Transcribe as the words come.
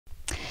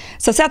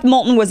So Seth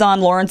Moulton was on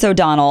Lawrence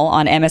O'Donnell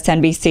on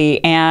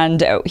MSNBC,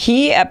 and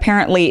he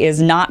apparently is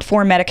not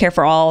for Medicare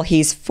for all.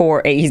 He's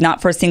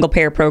not for a single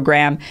payer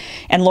program.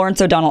 And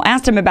Lawrence O'Donnell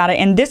asked him about it,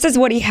 and this is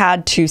what he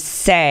had to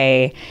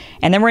say.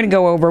 And then we're going to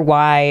go over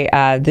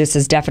why this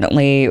is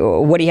definitely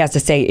what he has to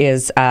say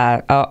is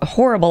a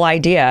horrible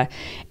idea,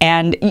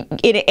 and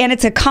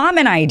it's a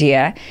common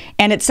idea,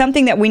 and it's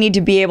something that we need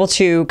to be able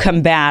to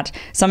combat.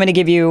 So I'm going to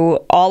give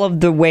you all of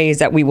the ways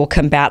that we will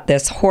combat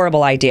this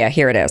horrible idea.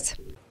 Here it is.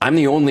 I'm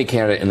the only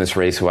candidate in this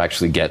race who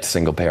actually gets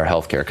single-payer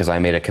health care because I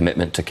made a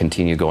commitment to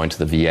continue going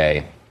to the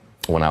VA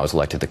when I was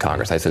elected to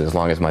Congress. I said, as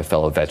long as my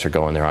fellow vets are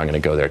going there, I'm going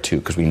to go there too,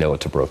 because we know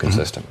it's a broken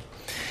system.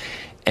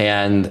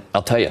 And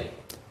I'll tell you,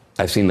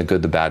 I've seen the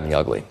good, the bad, and the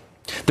ugly.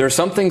 There are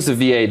some things the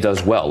VA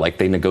does well, like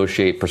they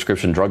negotiate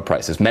prescription drug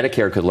prices.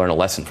 Medicare could learn a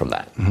lesson from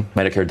that.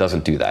 Medicare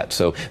doesn't do that.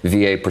 So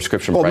VA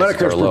prescription prices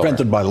Medicare is are lower.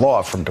 prevented by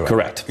law from doing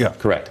Correct. that. Yeah.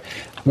 Correct.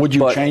 Would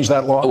you change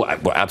that law?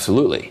 Well,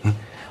 absolutely.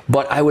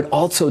 But I would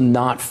also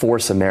not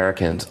force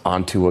Americans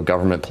onto a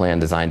government plan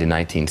designed in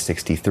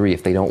 1963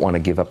 if they don't want to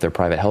give up their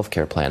private health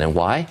care plan. And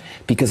why?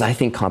 Because I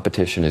think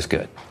competition is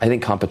good. I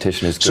think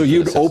competition is good. So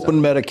you'd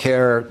open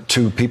Medicare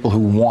to people who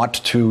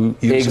want to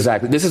use it?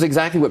 Exactly. This is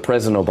exactly what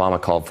President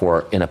Obama called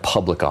for in a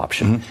public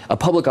option. A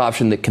public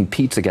option that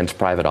competes against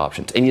private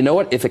options. And you know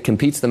what? If it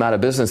competes them out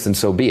of business, then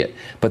so be it.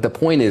 But the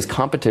point is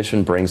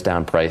competition brings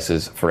down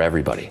prices for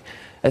everybody.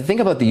 And think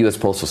about the U.S.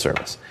 Postal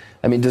Service.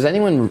 I mean, does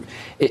anyone,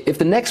 if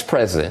the next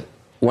president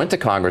went to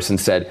Congress and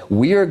said,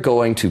 we are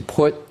going to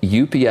put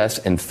UPS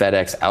and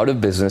FedEx out of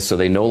business so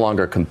they no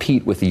longer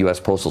compete with the U.S.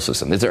 postal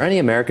system, is there any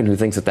American who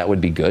thinks that that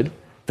would be good?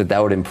 That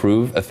that would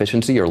improve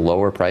efficiency or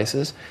lower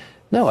prices?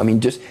 No, I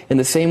mean, just in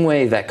the same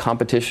way that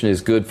competition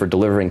is good for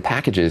delivering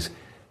packages,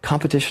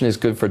 competition is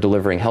good for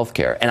delivering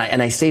healthcare.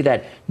 And I say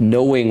that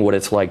knowing what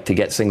it's like to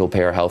get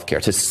single-payer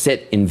healthcare, to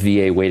sit in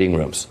VA waiting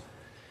rooms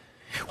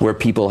where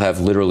people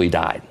have literally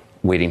died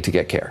waiting to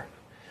get care.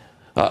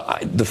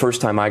 The first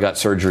time I got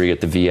surgery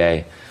at the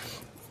VA,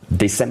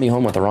 they sent me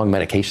home with the wrong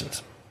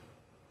medications.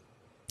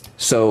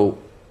 So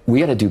we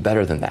got to do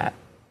better than that.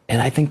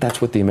 And I think that's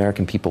what the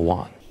American people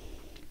want.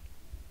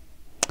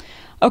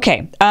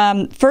 Okay.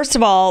 First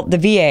of all, the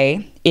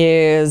VA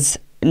is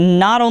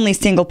not only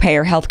single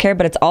payer healthcare,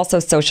 but it's also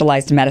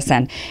socialized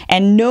medicine.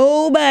 And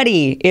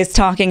nobody is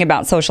talking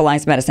about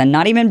socialized medicine,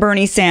 not even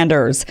Bernie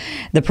Sanders,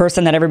 the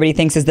person that everybody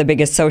thinks is the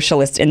biggest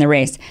socialist in the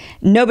race.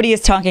 Nobody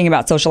is talking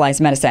about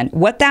socialized medicine.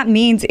 What that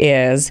means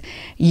is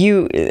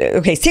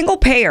single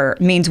payer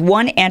means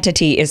one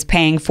entity is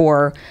paying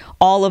for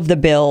all of the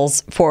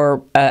bills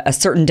for a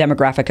certain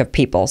demographic of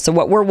people. So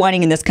what we're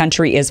wanting in this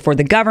country is for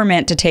the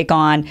government to take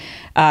on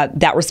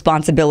that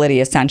responsibility,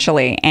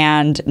 essentially,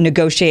 and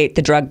negotiate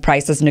the drug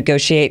prices,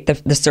 negotiate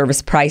the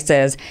service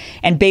prices.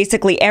 And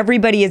basically,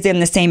 everybody is in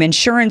the same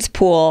insurance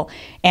pool,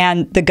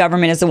 and the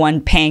government is the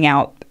one paying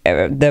out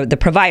the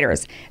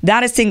providers.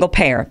 That is single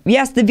payer.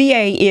 Yes, the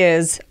VA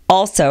is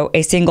also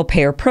a single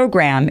payer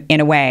program in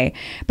a way,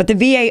 but the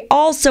VA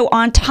also,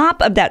 on top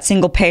of that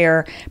single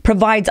payer,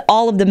 provides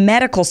all of the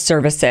medical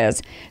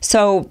services.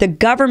 So the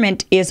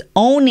government is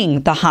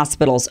owning the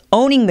hospitals,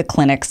 owning the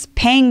clinics,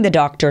 paying the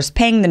doctors,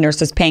 paying the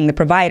nurses, paying the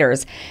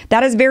providers.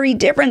 That is very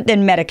different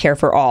than Medicare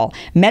for all.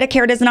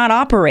 Medicare does not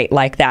operate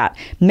like that.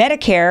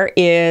 Medicare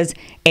is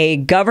a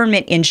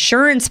government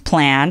insurance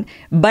plan,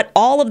 but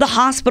all of the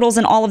hospitals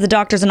and all of the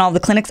doctors and all of the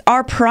clinics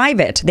are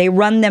private. They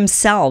run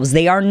themselves.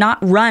 They are not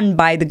run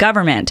by the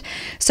government.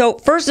 So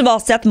first of all,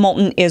 Seth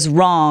Moulton is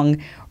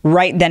wrong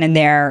right then and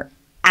there,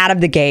 out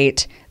of the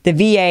gate. The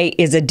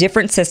VA is a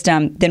different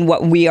system than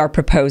what we are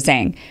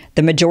proposing.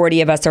 The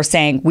majority of us are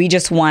saying we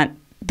just want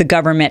the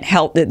government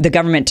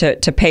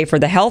to pay for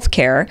the health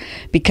care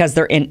because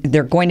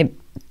they're going to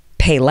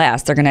pay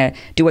less. They're going to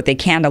do what they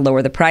can to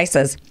lower the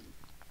prices.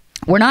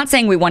 We're not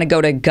saying we want to go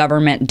to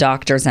government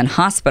doctors and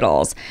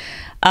hospitals.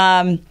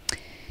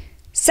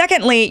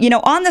 Secondly,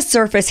 on the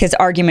surface, his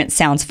argument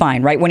sounds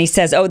fine, right? When he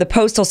says, the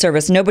Postal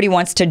Service, nobody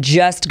wants to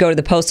just go to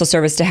the Postal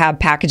Service to have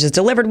packages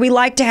delivered. We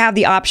like to have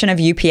the option of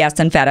UPS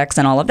and FedEx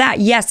and all of that.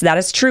 Yes, that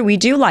is true. We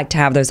do like to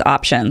have those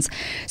options.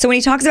 So when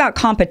he talks about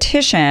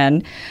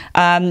competition,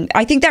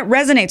 I think that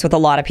resonates with a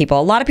lot of people.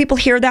 A lot of people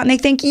hear that and they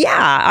think,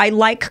 yeah, I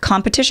like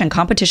competition.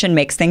 Competition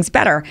makes things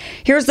better.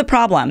 Here's the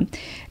problem.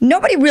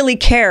 Nobody really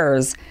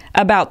cares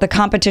about the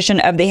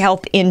competition of the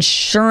health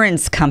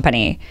insurance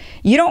company.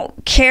 You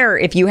don't care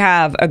if you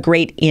have a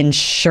great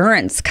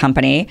insurance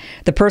company,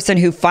 the person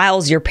who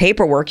files your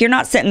paperwork. You're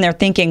not sitting there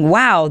thinking,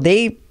 wow,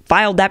 they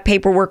filed that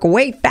paperwork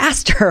way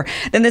faster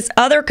than this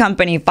other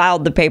company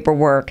filed the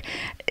paperwork.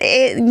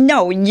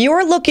 No,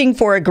 you're looking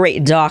for a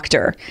great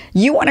doctor.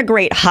 You want a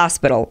great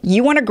hospital.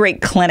 You want a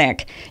great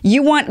clinic.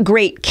 You want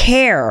great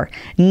care,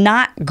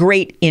 not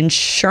great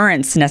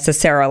insurance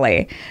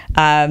necessarily.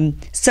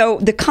 So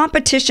the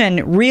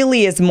competition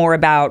really is more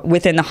about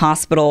within the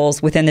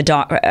hospitals,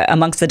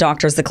 amongst the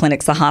doctors, the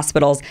clinics, the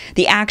hospitals.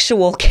 The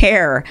actual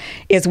care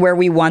is where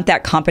we want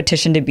that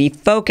competition to be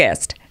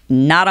focused,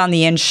 not on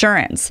the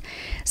insurance.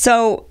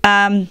 So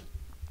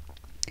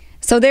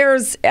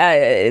there's,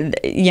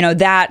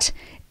 that.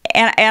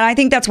 And I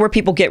think that's where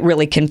people get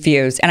really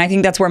confused. And I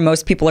think that's where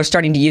most people are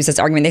starting to use this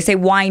argument. They say,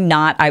 why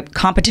not?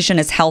 Competition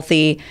is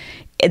healthy.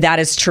 That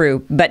is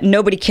true. But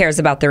nobody cares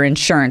about their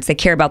insurance. They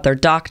care about their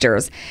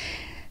doctors.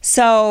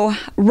 So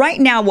right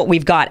now what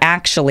we've got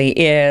actually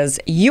is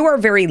you are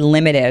very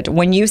limited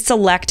when you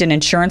select an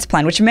insurance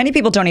plan, which many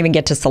people don't even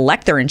get to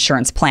select their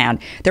insurance plan.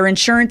 Their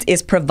insurance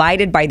is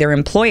provided by their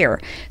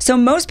employer. So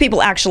most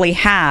people actually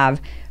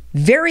have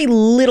very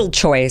little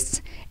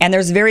choice, and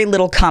there's very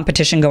little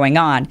competition going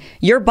on.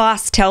 Your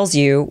boss tells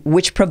you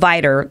which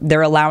provider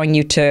they're allowing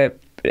you to,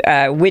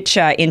 which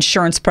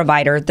insurance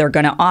provider they're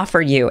going to offer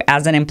you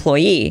as an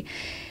employee.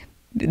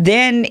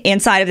 Then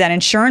inside of that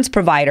insurance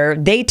provider,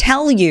 they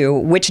tell you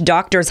which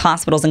doctors,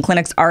 hospitals, and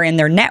clinics are in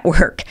their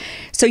network.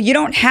 So you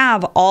don't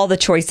have all the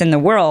choice in the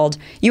world.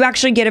 You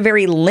actually get a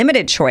very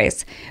limited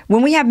choice.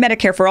 When we have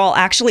Medicare for All,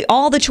 actually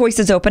all the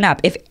choices open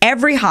up. If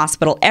every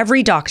hospital,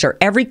 every doctor,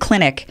 every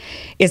clinic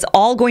is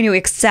all going to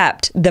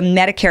accept the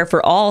Medicare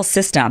for All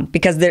system,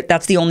 because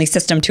that's the only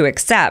system to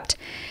accept,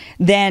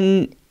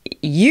 then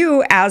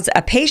you as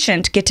a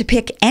patient get to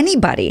pick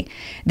anybody.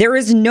 There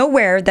is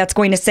nowhere that's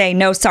going to say,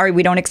 no, sorry,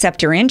 we don't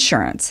accept your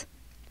insurance.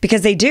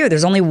 Because they do.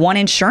 There's only one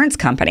insurance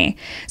company.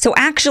 So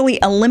actually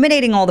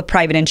eliminating all the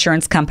private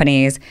insurance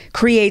companies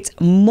creates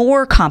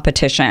more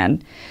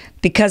competition,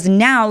 because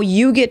now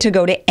you get to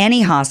go to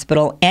any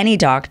hospital, any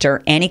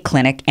doctor, any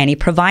clinic, any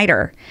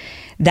provider.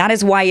 That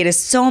is why it is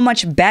so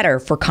much better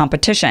for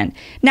competition.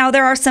 Now,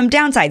 there are some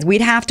downsides.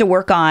 We'd have to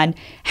work on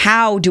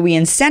how do we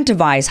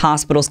incentivize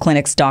hospitals,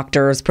 clinics,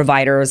 doctors,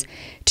 providers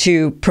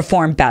to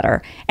perform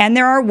better. And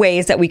there are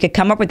ways that we could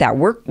come up with that.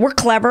 We're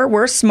clever.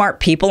 We're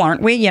smart people,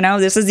 aren't we? You know,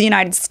 this is the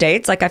United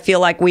States. Like, I feel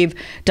like we've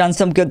done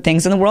some good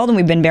things in the world and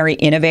we've been very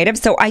innovative.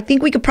 So I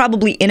think we could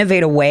probably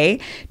innovate a way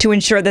to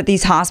ensure that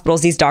these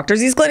hospitals, these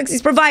doctors, these clinics,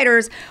 these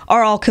providers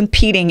are all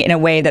competing in a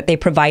way that they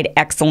provide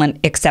excellent,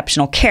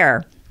 exceptional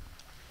care.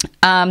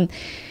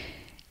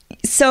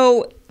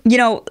 So, you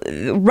know,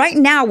 right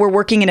now we're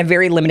working in a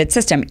very limited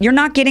system. You're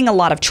not getting a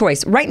lot of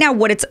choice. Right now,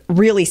 what it's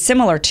really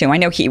similar to, I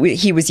know he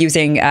was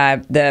using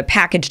the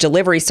package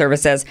delivery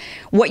services.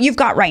 What you've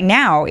got right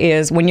now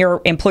is when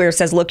your employer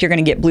says, look, you're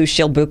going to get Blue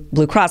Shield,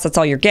 Blue Cross, that's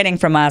all you're getting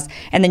from us.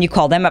 And then you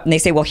call them up and they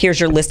say, well, here's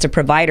your list of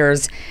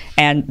providers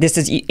and this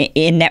is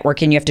in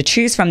network and you have to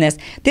choose from this.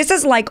 This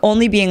is like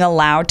only being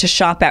allowed to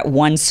shop at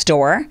one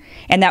store,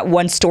 and that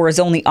one store is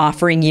only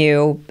offering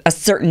you a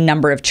certain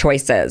number of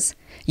choices.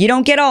 You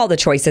don't get all the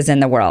choices in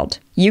the world.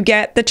 You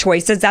get the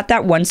choices that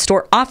that one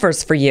store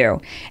offers for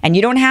you. And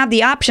you don't have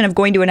the option of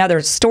going to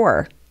another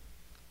store.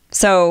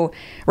 So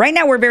right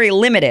now we're very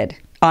limited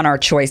on our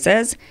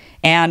choices.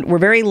 And we're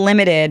very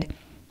limited,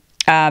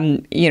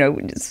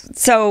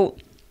 So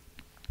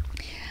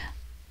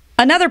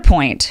another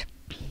point,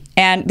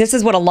 and this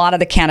is what a lot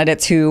of the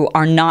candidates who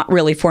are not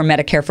really for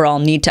Medicare for All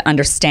need to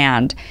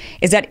understand,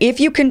 is that if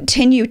you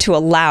continue to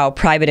allow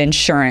private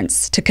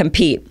insurance to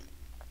compete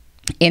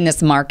in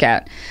this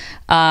market,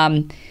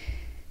 at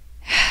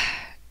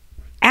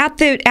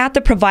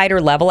the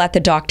provider level, at the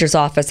doctor's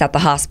office, at the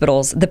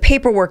hospitals, the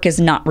paperwork is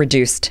not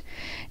reduced.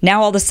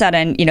 Now, all of a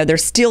sudden, you know, they're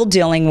still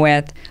dealing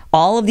with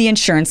all of the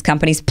insurance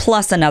companies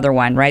plus another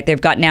one, right?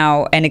 They've got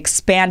now an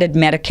expanded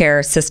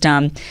Medicare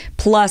system,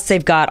 plus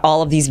they've got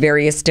all of these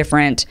various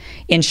different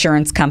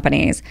insurance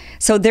companies.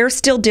 So they're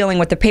still dealing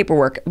with the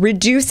paperwork.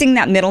 Reducing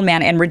that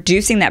middleman and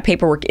reducing that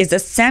paperwork is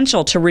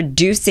essential to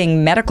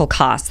reducing medical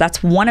costs.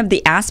 That's one of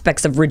the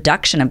aspects of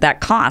reduction of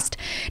that cost.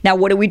 Now,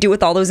 what do we do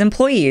with all those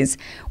employees?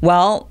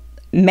 Well,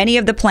 many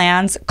of the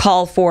plans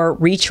call for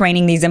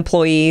retraining these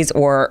employees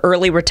or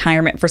early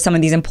retirement for some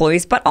of these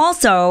employees, but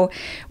also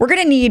we're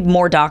going to need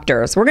more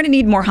doctors. We're going to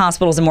need more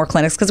hospitals and more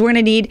clinics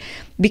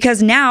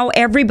because now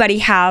everybody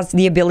has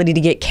the ability to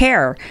get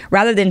care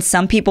rather than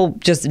some people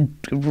just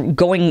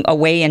going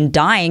away and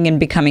dying and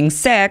becoming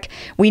sick.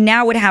 We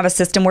now would have a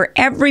system where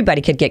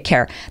everybody could get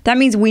care. That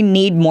means we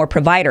need more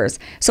providers.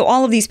 So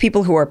all of these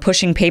people who are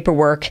pushing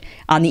paperwork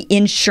on the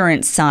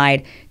insurance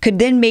side could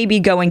then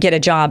maybe go and get a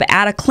job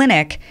at a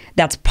clinic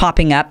that's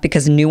popping up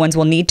because new ones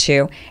will need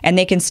to, and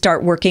they can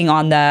start working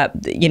on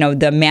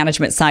the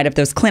management side of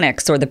those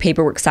clinics or the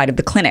paperwork side of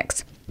the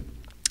clinics.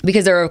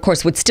 Because there, of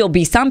course, would still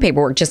be some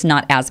paperwork, just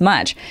not as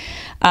much.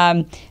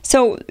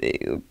 So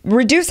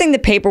reducing the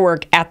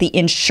paperwork at the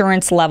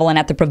insurance level and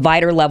at the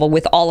provider level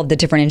with all of the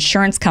different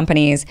insurance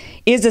companies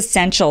is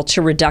essential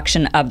to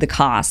reduction of the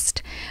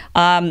cost.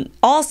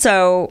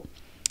 Also,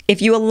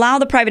 if you allow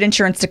the private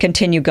insurance to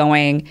continue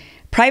going,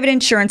 private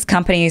insurance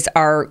companies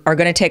are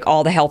going to take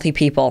all the healthy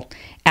people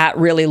at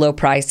really low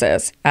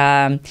prices.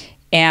 And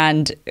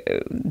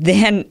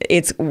then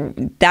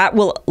that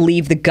will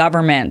leave the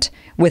government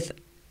with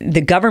the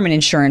government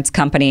insurance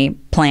company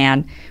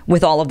plan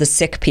with all of the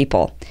sick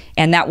people.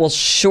 And that will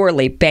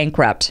surely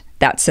bankrupt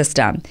that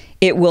system.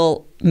 It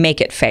will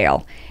make it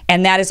fail.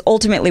 And that is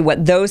ultimately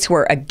what those who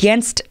are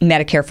against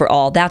Medicare for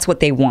All, that's what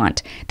they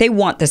want. They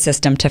want the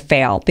system to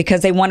fail because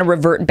they want to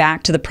revert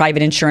back to the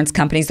private insurance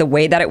companies the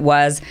way that it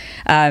was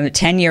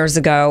 10 years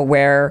ago,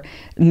 where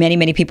many,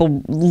 many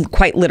people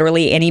quite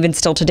literally, and even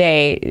still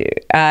today,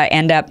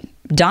 end up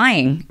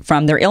dying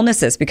from their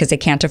illnesses because they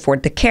can't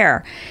afford the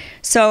care.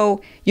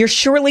 So you're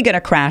surely going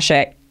to crash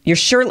it.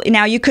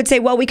 Now you could say,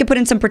 well, we could put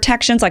in some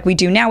protections like we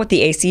do now with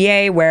the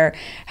ACA, where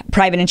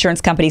private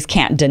insurance companies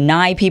can't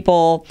deny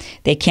people.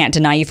 They can't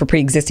deny you for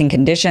pre-existing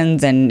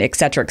conditions and et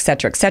cetera, et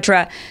cetera, et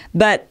cetera.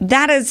 But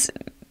that is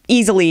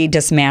easily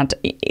dismantled.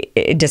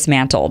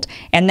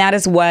 And that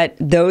is what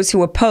those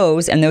who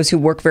oppose and those who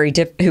work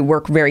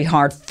very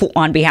hard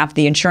on behalf of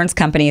the insurance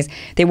companies,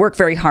 they work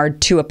very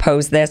hard to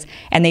oppose this,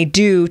 and they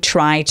do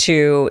try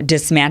to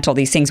dismantle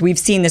these things. We've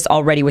seen this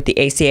already with the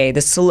ACA,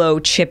 the slow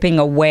chipping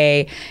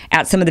away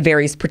at some of the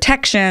various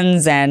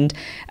protections and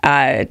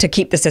to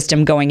keep the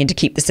system going and to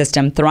keep the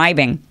system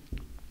thriving.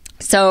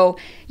 So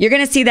you're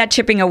going to see that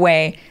chipping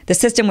away. The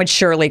system would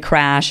surely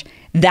crash.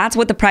 That's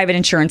what the private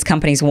insurance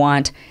companies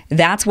want.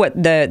 That's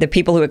what the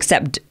people who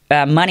accept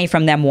money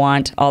from them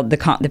want, all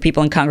the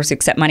people in Congress who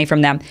accept money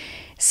from them.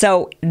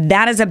 So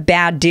that is a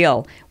bad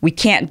deal. We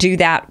can't do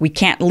that. We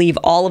can't leave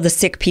all of the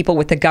sick people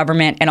with the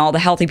government and all the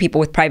healthy people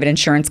with private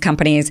insurance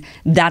companies.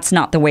 That's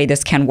not the way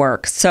this can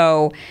work.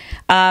 So,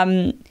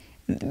 So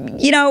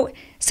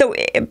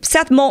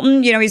Seth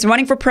Moulton, he's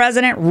running for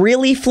president,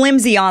 really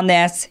flimsy on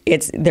this.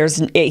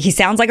 He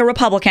sounds like a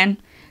Republican,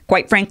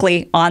 quite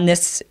frankly, on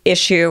this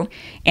issue.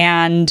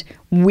 And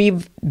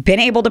we've been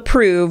able to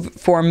prove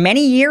for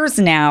many years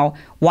now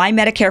why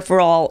Medicare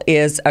for All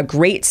is a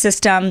great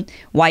system,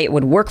 why it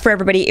would work for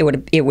everybody.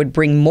 It would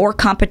bring more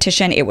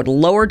competition. It would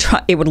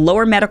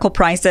lower medical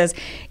prices.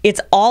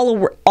 It's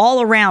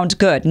all around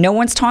good. No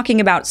one's talking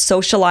about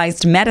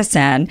socialized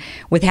medicine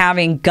with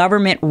having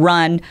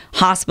government-run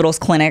hospitals,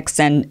 clinics,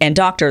 and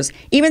doctors,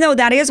 even though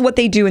that is what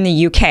they do in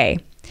the UK.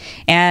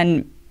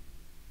 And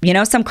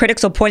some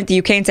critics will point at the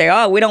UK and say,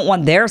 oh, we don't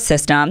want their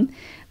system.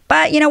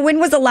 But, when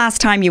was the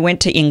last time you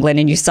went to England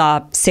and you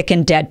saw sick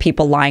and dead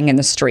people lying in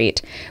the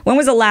street? When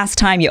was the last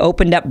time you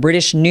opened up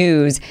British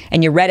news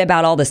and you read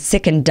about all the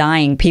sick and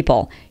dying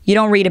people? You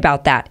don't read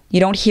about that.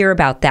 You don't hear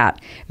about that.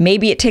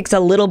 Maybe it takes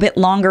a little bit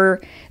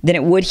longer than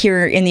it would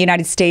here in the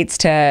United States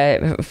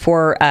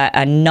for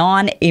a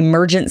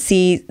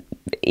non-emergency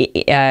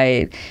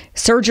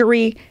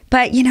surgery.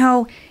 But,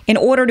 in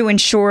order to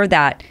ensure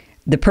that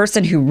the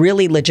person who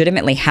really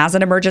legitimately has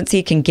an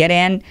emergency can get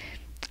in,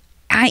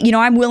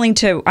 I'm willing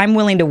to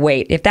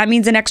wait. If that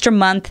means an extra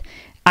month,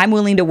 I'm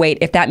willing to wait.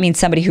 If that means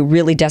somebody who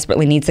really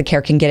desperately needs the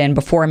care can get in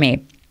before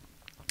me.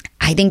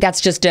 I think that's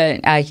just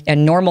a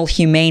normal,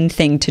 humane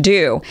thing to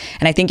do.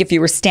 And I think if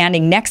you were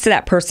standing next to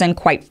that person,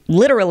 quite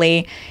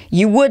literally,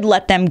 you would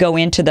let them go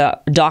into the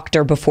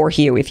doctor before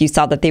you. If you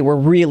saw that they were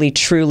really,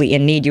 truly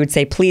in need, you would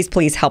say, please,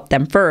 please help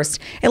them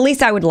first. At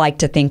least I would like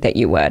to think that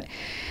you would.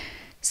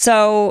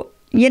 So,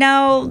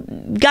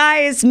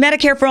 guys,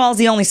 Medicare for All is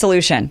the only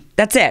solution.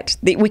 That's it.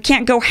 We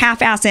can't go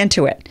half-ass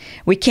into it.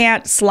 We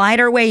can't slide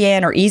our way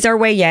in or ease our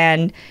way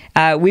in.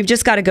 We've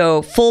just got to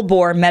go full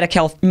bore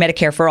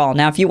Medicare for All.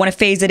 Now, if you want to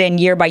phase it in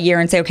year by year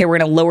and say, okay, we're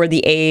going to lower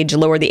the age,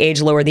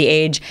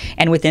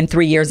 and within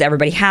 3 years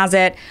everybody has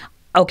it,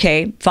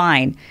 okay,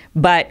 fine.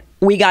 But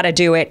we got to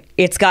do it.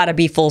 It's got to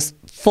be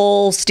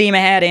full steam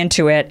ahead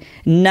into it.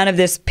 None of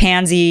this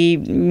pansy,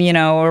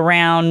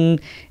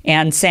 around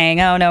and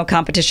saying, oh, no,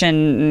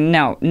 competition.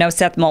 No,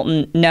 Seth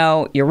Moulton.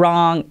 No, you're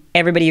wrong.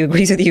 Everybody who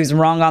agrees with you is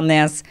wrong on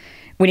this.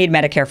 We need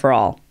Medicare for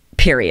All,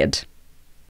 period.